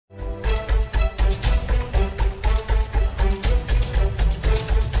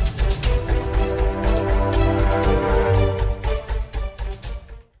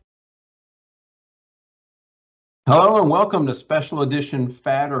Hello and welcome to Special Edition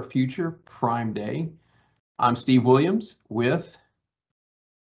Fad or Future Prime Day. I'm Steve Williams with...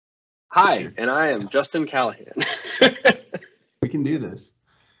 Hi, and I am Justin Callahan. We can do this.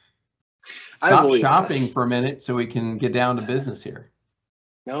 I Stop believe shopping this. for a minute so we can get down to business here.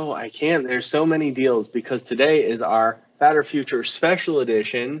 No, I can't. There's so many deals because today is our Fad or Future Special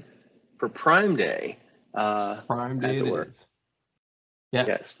Edition for Prime Day. Prime Day it is.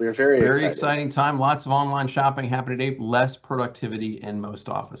 Yes, we're very exciting time. Lots of online shopping happening today. Less productivity in most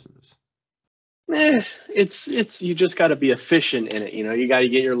offices. It's you just got to be efficient in it. You know, you got to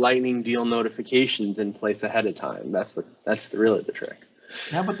get your lightning deal notifications in place ahead of time. That's really the trick.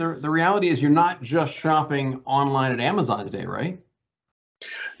 Yeah, but the reality is you're not just shopping online at Amazon today, right?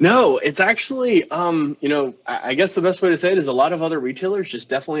 No, it's actually, I guess the best way to say it is a lot of other retailers just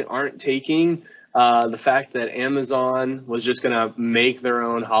definitely aren't taking the fact that Amazon was just going to make their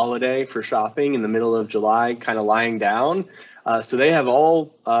own holiday for shopping in the middle of July, kind of lying down. So they have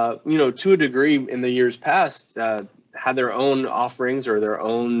all, to a degree in the years past, had their own offerings or their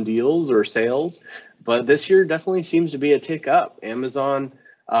own deals or sales. But this year definitely seems to be a tick up. Amazon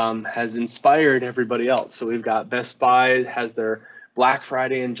has inspired everybody else. So we've got Best Buy has their Black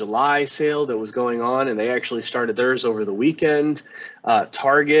Friday and July sale that was going on, and they actually started theirs over the weekend.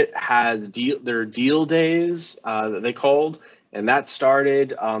 Target has their deal days that they called, and that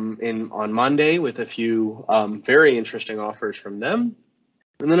started on Monday with a few very interesting offers from them.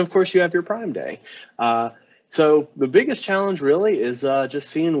 And then, of course, you have your Prime Day. So the biggest challenge really is just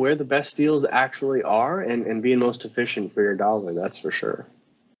seeing where the best deals actually are and being most efficient for your dollar, that's for sure.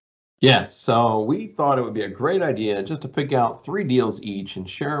 Yes, so we thought it would be a great idea just to pick out 3 deals each and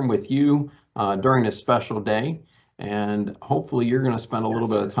share them with you during this special day. And hopefully you're going to spend a little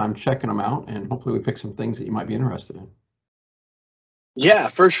bit of time checking them out, and hopefully we pick some things that you might be interested in. Yeah,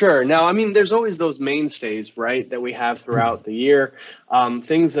 for sure. Now, I mean, there's always those mainstays, right, that we have throughout the year.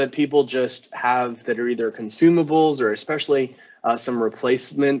 Things that people just have that are either consumables or especially some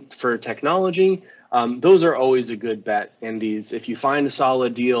replacement for technology. Those are always a good bet in these. If you find a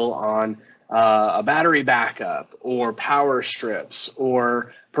solid deal on a battery backup or power strips,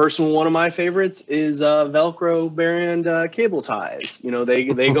 or personal one of my favorites is Velcro brand cable ties. You know, they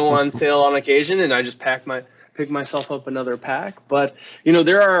go on sale on occasion, and I just pick myself up another pack. But you know,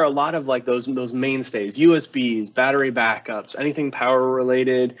 there are a lot of like those mainstays: USBs, battery backups, anything power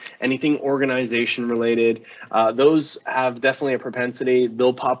related, anything organization related. Those have definitely a propensity.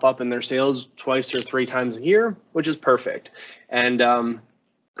 They'll pop up in their sales 2 or 3 times a year, which is perfect. And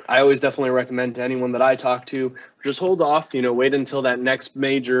I always definitely recommend to anyone that I talk to, just hold off, wait until that next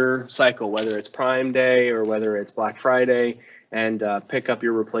major cycle, whether it's Prime Day or whether it's Black Friday, and pick up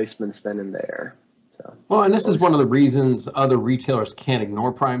your replacements then and there. So, well, and this is one of the reasons other retailers can't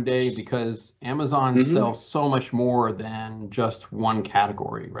ignore Prime Day, because Amazon sells so much more than just one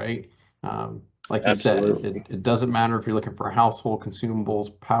category, right? Like you said, it doesn't matter if you're looking for household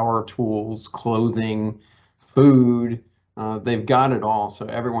consumables, power tools, clothing, food. They've got it all, so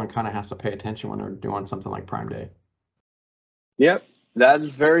everyone kind of has to pay attention when they're doing something like Prime Day. Yep,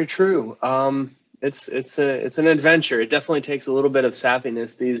 that's very true. It's an adventure. It definitely takes a little bit of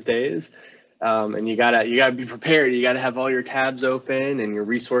savviness these days, and you gotta be prepared. You gotta have all your tabs open and your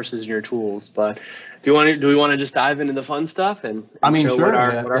resources and your tools. But do we want to just dive into the fun stuff and show sure. what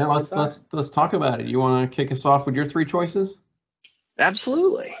our Let's talk about it. You want to kick us off with your 3 choices?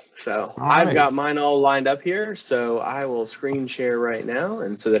 Absolutely. So I've got mine all lined up here, so I will screen share right now,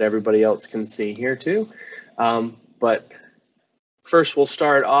 and so that everybody else can see here too. But first we'll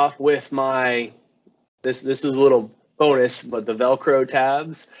start off with this is a little bonus, but the Velcro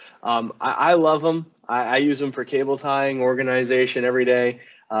tabs. I love them. I use them for cable tying, organization every day.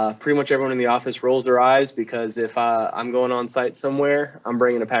 Pretty much everyone in the office rolls their eyes, because if I'm going on site somewhere, I'm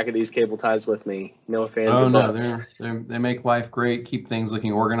bringing a pack of these cable ties with me. No fans of buts. They make life great, keep things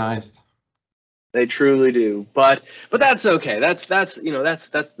looking organized. They truly do, but that's okay. That's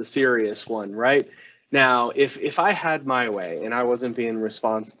the serious one, right? Now, if I had my way and I wasn't being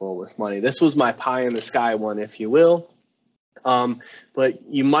responsible with money, this was my pie in the sky one, if you will. But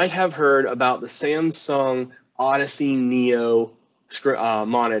you might have heard about the Samsung Odyssey Neo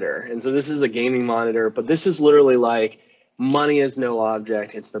monitor. And so this is a gaming monitor, but this is literally like money is no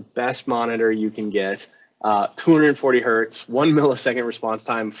object. It's the best monitor you can get. 240 hertz, 1 millisecond response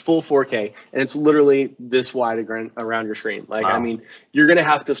time, full 4K, and it's literally this wide around your screen. Like, wow. I mean, you're gonna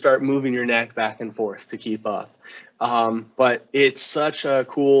have to start moving your neck back and forth to keep up. But it's such a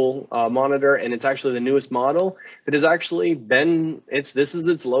cool monitor, and it's actually the newest model that has actually been, this is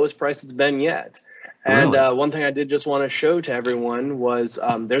its lowest price it's been yet. And one thing I did just want to show to everyone was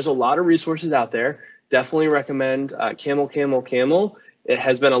there's a lot of resources out there definitely recommend Camel Camel Camel. It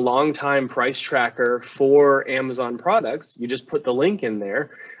has been a long time price tracker for Amazon products. You just put the link in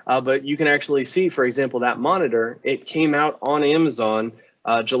there, but you can actually see, for example, that monitor, it came out on Amazon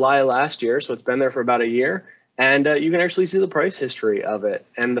July last year, so it's been there for about a year, and you can actually see the price history of it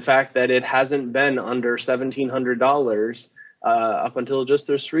and the fact that it hasn't been under $1,700 up until just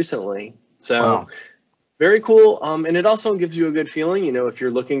this recently. So wow. Very cool. And it also gives you a good feeling, you know, if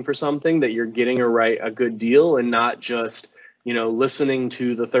you're looking for something that you're getting a good deal and not just, you know, listening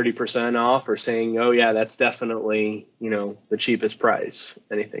to the 30% off or saying, oh yeah, that's definitely, you know, the cheapest price,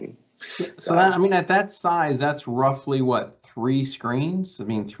 anything. So that, I mean, at that size, that's roughly what, 3 screens? I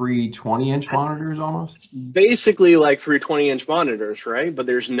mean, 3 20-inch monitors almost? Basically like 3 20-inch monitors, right? But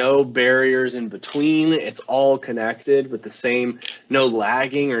there's no barriers in between. It's all connected with the same, no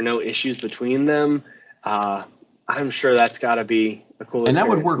lagging or no issues between them. I'm sure that's got to be a cool and experience. That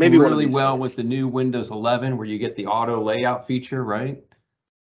would work maybe really well with the new Windows 11 where you get the auto layout feature, right?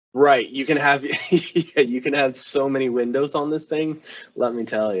 Right. You can have you can have so many windows on this thing. Let me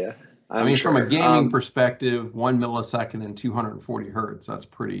tell you. I mean, from a gaming perspective, 1 millisecond and 240 hertz. That's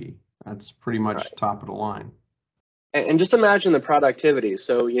pretty much right. Top of the line. And just imagine the productivity.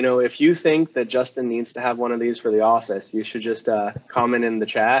 So, you know, if you think that Justin needs to have one of these for the office, you should just comment in the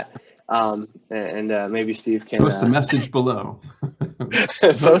chat. And maybe Steve can post a message below.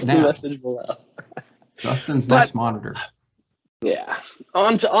 Post a message below. Justin's next monitor. Yeah.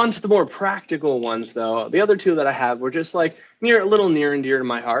 On to the more practical ones, though. The other two that I have were just like a little near and dear to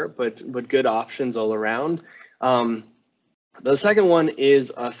my heart, but good options all around. The second one is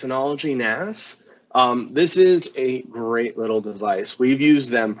a Synology NAS. This is a great little device. We've used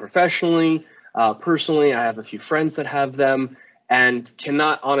them professionally. Personally, I have a few friends that have them. And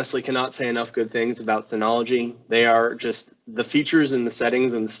honestly cannot say enough good things about Synology. They are just the features and the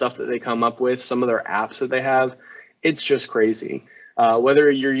settings and the stuff that they come up with, some of their apps that they have, it's just crazy.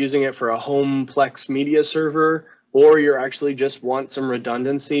 Whether you're using it for a home-plex media server or you're actually just want some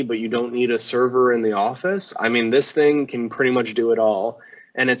redundancy, but you don't need a server in the office. I mean, this thing can pretty much do it all.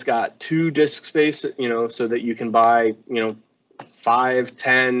 And it's got 2 disk space, you know, so that you can buy, you know, 5,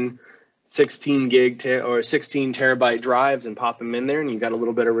 10, 16 gig or 16 terabyte drives and pop them in there, and you got a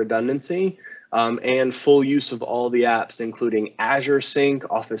little bit of redundancy, and full use of all the apps, including Azure Sync,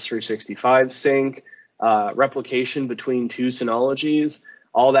 Office 365 Sync, replication between 2 Synologies.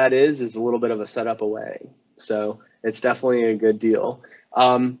 All that is a little bit of a setup away. So it's definitely a good deal.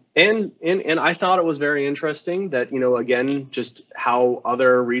 And I thought it was very interesting that, you know, again, just how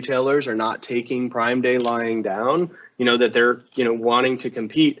other retailers are not taking Prime Day lying down, you know, that they're, you know, wanting to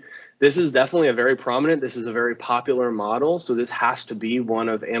compete. This is definitely a very popular model. So this has to be one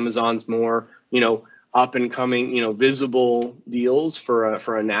of Amazon's more, you know, up and coming, you know, visible deals for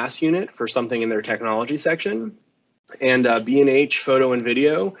a NAS unit for something in their technology section. And B&H Photo and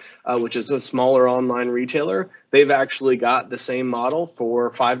Video, which is a smaller online retailer, they've actually got the same model for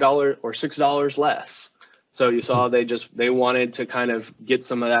 $5 or $6 less. So you saw they wanted to kind of get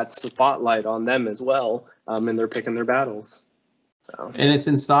some of that spotlight on them as well, and they're picking their battles. So. And it's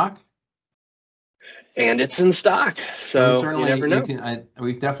in stock? And it's in stock, so you never know.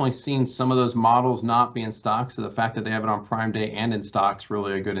 We've definitely seen some of those models not be in stock, so the fact that they have it on Prime Day and in stock is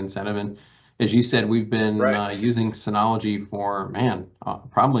really a good incentive. And as you said, we've been using Synology for,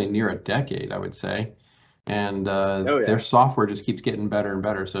 probably near a decade, I would say. And their software just keeps getting better and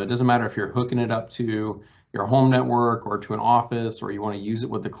better. So it doesn't matter if you're hooking it up to your home network or to an office, or you want to use it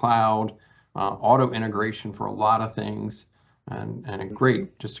with the cloud, auto integration for a lot of things. And a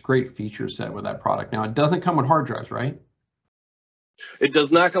great feature set with that product. Now, it doesn't come with hard drives, right? It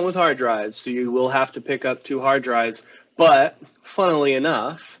does not come with hard drives, so you will have to pick up 2 hard drives. But funnily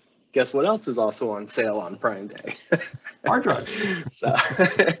enough, guess what else is also on sale on Prime Day? Hard drives. So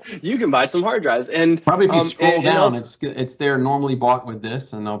you can buy some hard drives, and probably if you scroll down, it's there normally bought with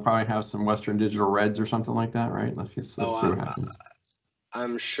this, and they'll probably have some Western Digital Reds or something like that, right? Let's see what happens.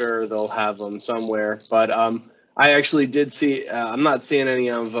 I'm sure they'll have them somewhere, but I actually did see, I'm not seeing any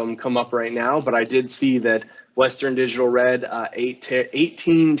of them come up right now, but I did see that Western Digital Red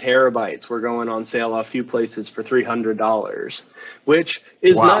 18 terabytes were going on sale a few places for $300, which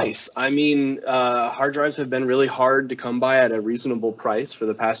is nice. I mean, hard drives have been really hard to come by at a reasonable price for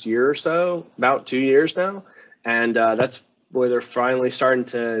the past year or so, about 2 years now. And that's where they're finally starting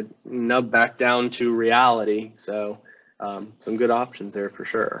to nub back down to reality. So some good options there for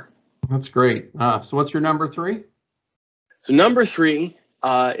sure. That's great. So what's your number 3? So number 3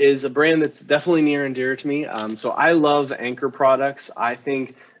 is a brand that's definitely near and dear to me. So I love Anker products. I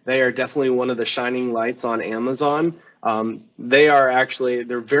think they are definitely one of the shining lights on Amazon. They are actually,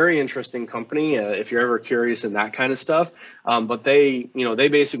 they're a very interesting company if you're ever curious in that kind of stuff. But they, they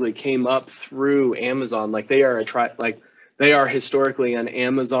basically came up through Amazon. Like they are they are historically an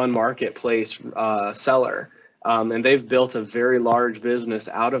Amazon marketplace seller. And they've built a very large business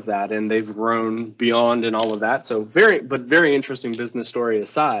out of that, and they've grown beyond and all of that. So very interesting business story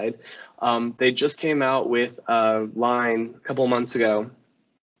aside. They just came out with a line a couple of months ago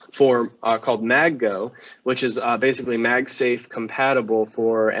for called MagGo, which is basically MagSafe compatible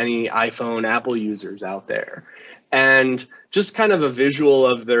for any iPhone, Apple users out there. And just kind of a visual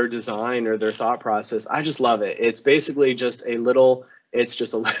of their design or their thought process, I just love it. It's basically just a little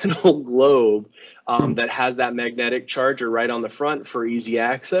globe that has that magnetic charger right on the front for easy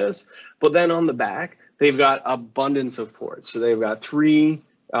access. But then on the back, they've got abundance of ports. So they've got 3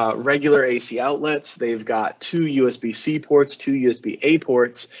 regular AC outlets. They've got 2 USB-C ports, 2 USB-A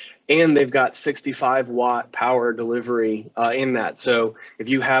ports, and they've got 65-watt power delivery in that. So if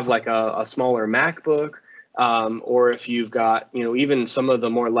you have like a smaller MacBook, or if you've got, even some of the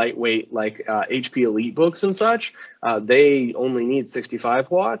more lightweight like HP Elite books and such, they only need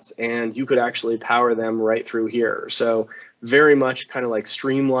 65 watts, and you could actually power them right through here. So very much kind of like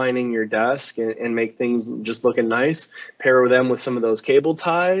streamlining your desk and make things just looking nice. Pair them with some of those cable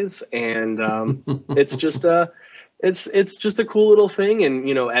ties, and it's just a cool little thing. And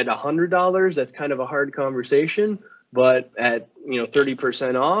at $100, that's kind of a hard conversation. But at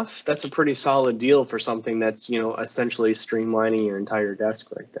 30% off, that's a pretty solid deal for something that's essentially streamlining your entire desk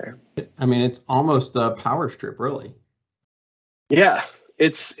right there. I mean, it's almost a power strip, really. Yeah,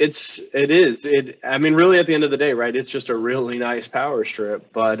 it is. I mean, really, at the end of the day, right? It's just a really nice power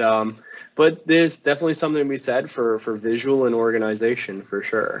strip. But there's definitely something to be said for visual and organization for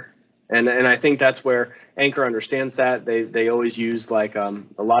sure. And I think that's where Anker understands that. They always use like a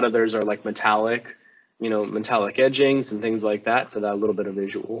lot of theirs are like metallic edgings and things like that for that little bit of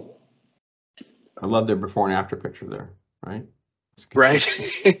visual. I love their before and after picture there, right? Right.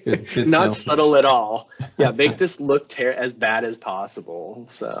 Good Not subtle at all. Yeah, make this look as bad as possible.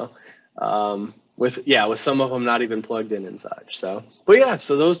 So with some of them not even plugged in and such. So, but yeah,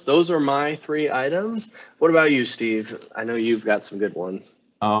 so those are my 3 items. What about you, Steve? I know you've got some good ones.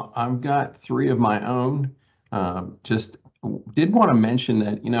 I've got 3 of my own. Just did want to mention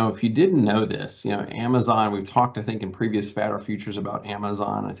that, if you didn't know this, Amazon, we've talked, I think, in previous Fatter Futures about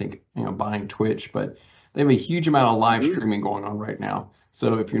Amazon, I think, buying Twitch, but they have a huge amount of live streaming going on right now.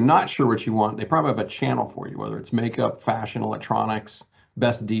 So if you're not sure what you want, they probably have a channel for you, whether it's makeup, fashion, electronics,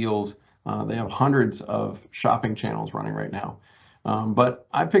 best deals. They have hundreds of shopping channels running right now. But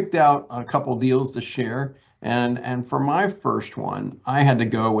I picked out a couple deals to share. And for my first one, I had to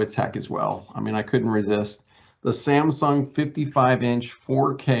go with tech as well. I mean, I couldn't resist. The Samsung 55-inch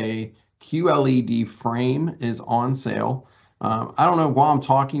 4K QLED frame is on sale. I don't know, while I'm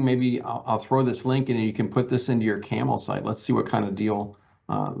talking, maybe I'll throw this link in and you can put this into your Camel site. Let's see what kind of deal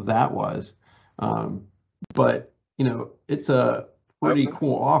that was. But, it's a pretty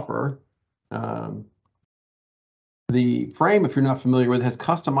cool offer. The frame, if you're not familiar with it, has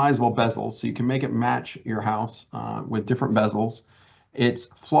customizable bezels, so you can make it match your house with different bezels. It's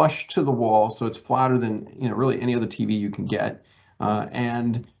flush to the wall, so it's flatter than really any other TV you can get.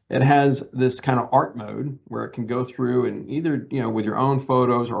 And it has this kind of art mode where it can go through and either with your own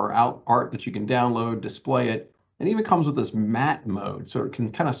photos or art that you can download, display it. It even comes with this matte mode, so it can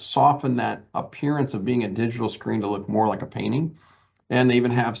kind of soften that appearance of being a digital screen to look more like a painting. And they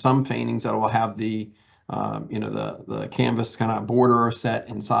even have some paintings that will have the the canvas kind of border set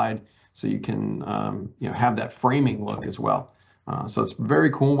inside, so you can have that framing look as well. So it's very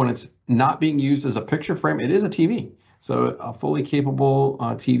cool when it's not being used as a picture frame. It is a TV, so a fully capable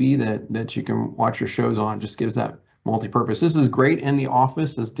TV that you can watch your shows on. Just gives that multi-purpose. This is great in the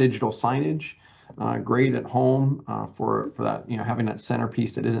office as digital signage. Great at home for that, having that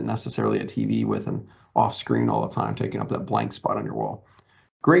centerpiece that isn't necessarily a TV with an off screen all the time, taking up that blank spot on your wall.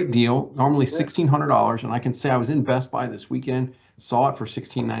 Great deal. Normally $1,600, and I can say I was in Best Buy this weekend, saw it for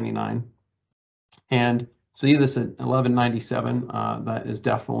 $16.99, and see this at $11.97. That is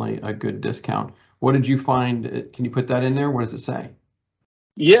definitely a good discount. What did you find? Can you put that in there? What does it say?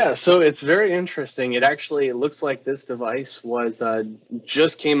 Yeah, so it's very interesting. It looks like this device was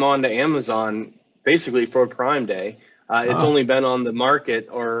just came onto Amazon basically for Prime Day. It's only been on the market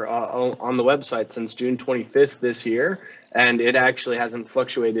or on the website since June 25th this year, and it actually hasn't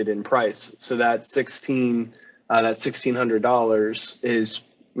fluctuated in price. So that $1,600 is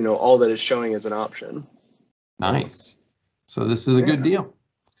all that is showing as an option. Nice. So this is a good deal.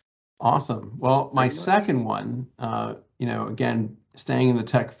 Awesome. Well, my second one, again, staying in the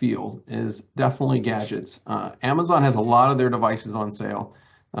tech field is definitely gadgets. Amazon has a lot of their devices on sale.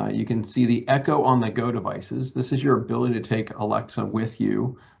 You can see the Echo on the Go devices. This is your ability to take Alexa with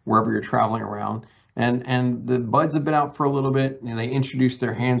you wherever you're traveling around. And the Buds have been out for a little bit, and they introduced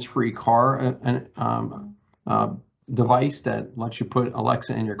their hands-free car device that lets you put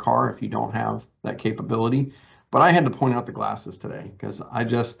Alexa in your car if you don't have that capability. But I had to point out the glasses today because I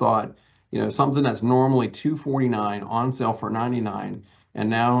just thought, something that's normally $249 on sale for $99, and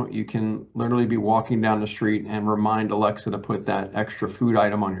now you can literally be walking down the street and remind Alexa to put that extra food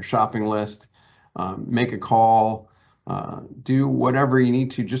item on your shopping list, make a call, do whatever you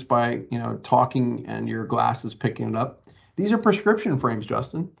need to just by talking and your glasses picking it up. These are prescription frames,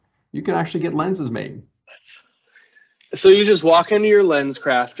 Justin. You can actually get lenses made. So you just walk into your Lens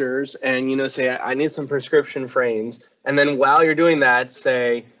Crafters and say, I need some prescription frames, and then while you're doing that,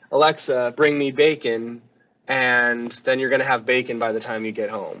 say, Alexa, bring me bacon, and then you're going to have bacon by the time you get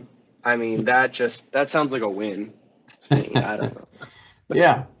home. I mean, that sounds like a win to me. I don't know.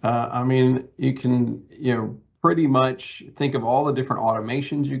 Yeah, I mean, you can pretty much think of all the different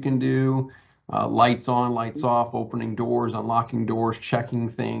automations you can do, lights on, lights off, opening doors, unlocking doors, checking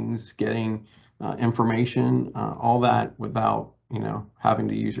things, getting information, all that without having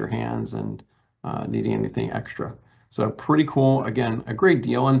to use your hands and needing anything extra. So pretty cool. Again, a great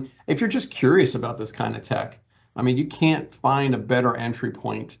deal. And if you're just curious about this kind of tech, I mean, you can't find a better entry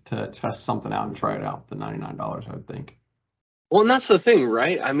point to test something out and try it out than $99, I would think. Well, and that's the thing,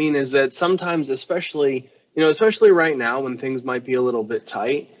 right? I mean, is that sometimes, especially right now when things might be a little bit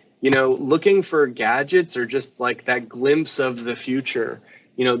tight, looking for gadgets or just like that glimpse of the future.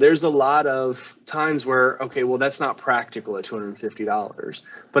 There's a lot of times where, okay, well, that's not practical at $250,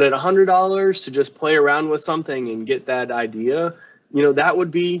 but at $100 to just play around with something and get that idea, that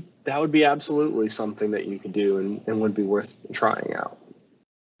would be absolutely something that you could do and would be worth trying out.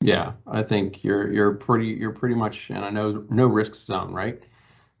 Yeah, I think you're pretty much in a no risk zone, right?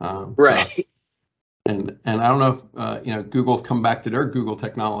 Right. So, and I don't know if Google's come back to their Google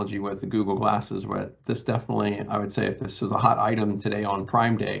technology with the Google glasses, but this definitely, I would say, if this was a hot item today on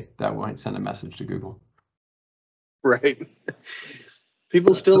Prime Day, that might send a message to Google. Right.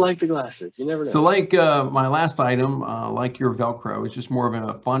 People still like the glasses. You never know. So like my last item, like your Velcro, is just more of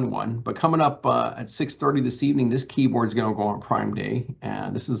a fun one. But coming up at 6:30 this evening, this keyboard is going to go on Prime Day.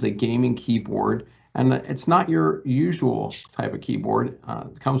 And this is a gaming keyboard. And it's not your usual type of keyboard.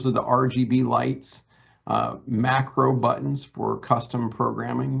 It comes with the RGB lights, macro buttons for custom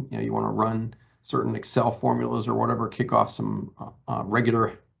programming. You want to run certain Excel formulas or whatever, kick off some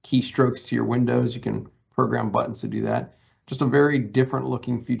regular keystrokes to your windows. You can program buttons to do that. Just a very different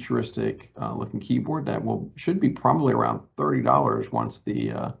looking, futuristic looking keyboard that should be probably around $30 once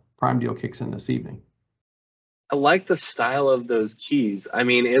the Prime deal kicks in this evening. I like the style of those keys. I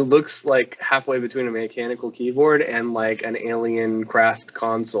mean, it looks like halfway between a mechanical keyboard and like an alien craft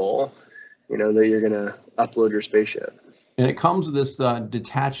console, that you're going to upload your spaceship. And it comes with this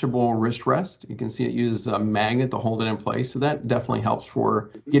detachable wrist rest. You can see it uses a magnet to hold it in place. So that definitely helps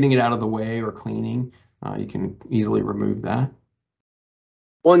for getting it out of the way or cleaning. You can easily remove that.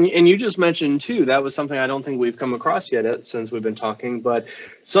 Well, and you just mentioned too, that was something I don't think we've come across yet since we've been talking, but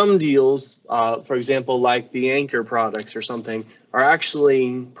some deals, for example, like the Anker products or something, are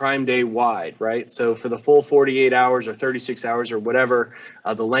actually Prime Day wide, right? So for the full 48 hours or 36 hours or whatever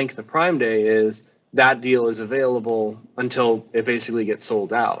the length of Prime Day is, that deal is available until it basically gets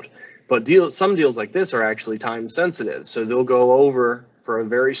sold out. But some deals like this are actually time sensitive, so they'll go over for a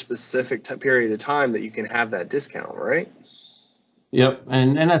very specific period of time that you can have that discount, right? Yep,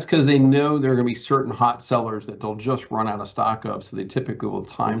 and that's because they know there are going to be certain hot sellers that they'll just run out of stock of, so they typically will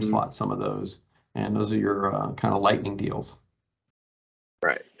time slot some of those, and those are your kind of lightning deals.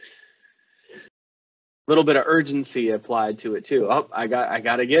 Right. A little bit of urgency applied to it too. Oh, I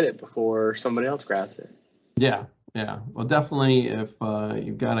got to get it before somebody else grabs it. Yeah. Well, definitely, if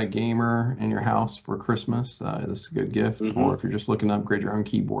you've got a gamer in your house for Christmas, this is a good gift. Or if you're just looking to upgrade your own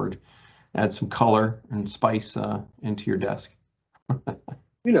keyboard, add some color and spice into your desk.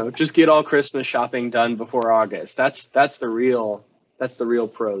 Just get all Christmas shopping done before August. That's the real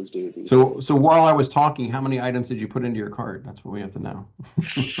pros, dude. So while I was talking, how many items did you put into your cart? That's what we have to know.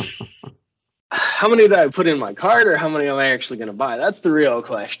 How many did I put in my cart, or how many am I actually going to buy? That's the real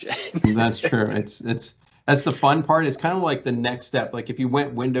question. That's true. That's the fun part. It's kind of like the next step. Like if you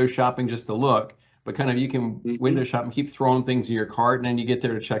went window shopping just to look, but kind of you can window shop and keep throwing things in your cart, and then you get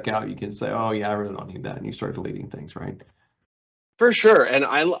there to check out, you can say, oh yeah, I really don't need that, and you start deleting things, right? For sure. And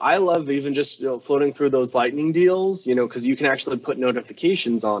I love even just floating through those lightning deals, because you can actually put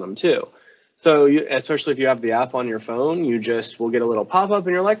notifications on them too. So especially if you have the app on your phone, you just will get a little pop-up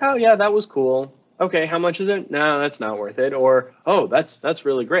and you're like, oh yeah, that was cool. Okay, how much is it? No, that's not worth it. Or, oh, that's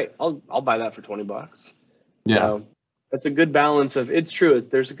really great. I'll buy that for $20. Yeah. So that's a good balance of, it's true.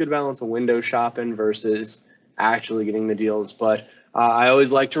 There's a good balance of window shopping versus actually getting the deals. But I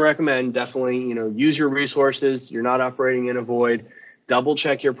always like to recommend definitely, use your resources. You're not operating in a void. Double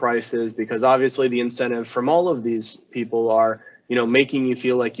check your prices, because obviously the incentive from all of these people are, making you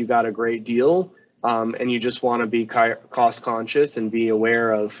feel like you got a great deal. And you just want to be cost conscious and be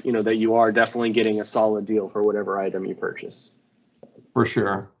aware of, that you are definitely getting a solid deal for whatever item you purchase. For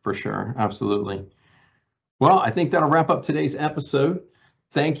sure. Absolutely. Well, I think that'll wrap up today's episode.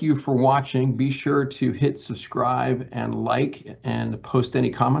 Thank you for watching. Be sure to hit subscribe and like and post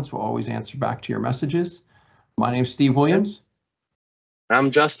any comments. We'll always answer back to your messages. My name's Steve Williams.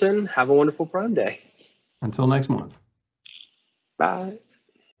 I'm Justin. Have a wonderful Prime Day. Until next month. Bye.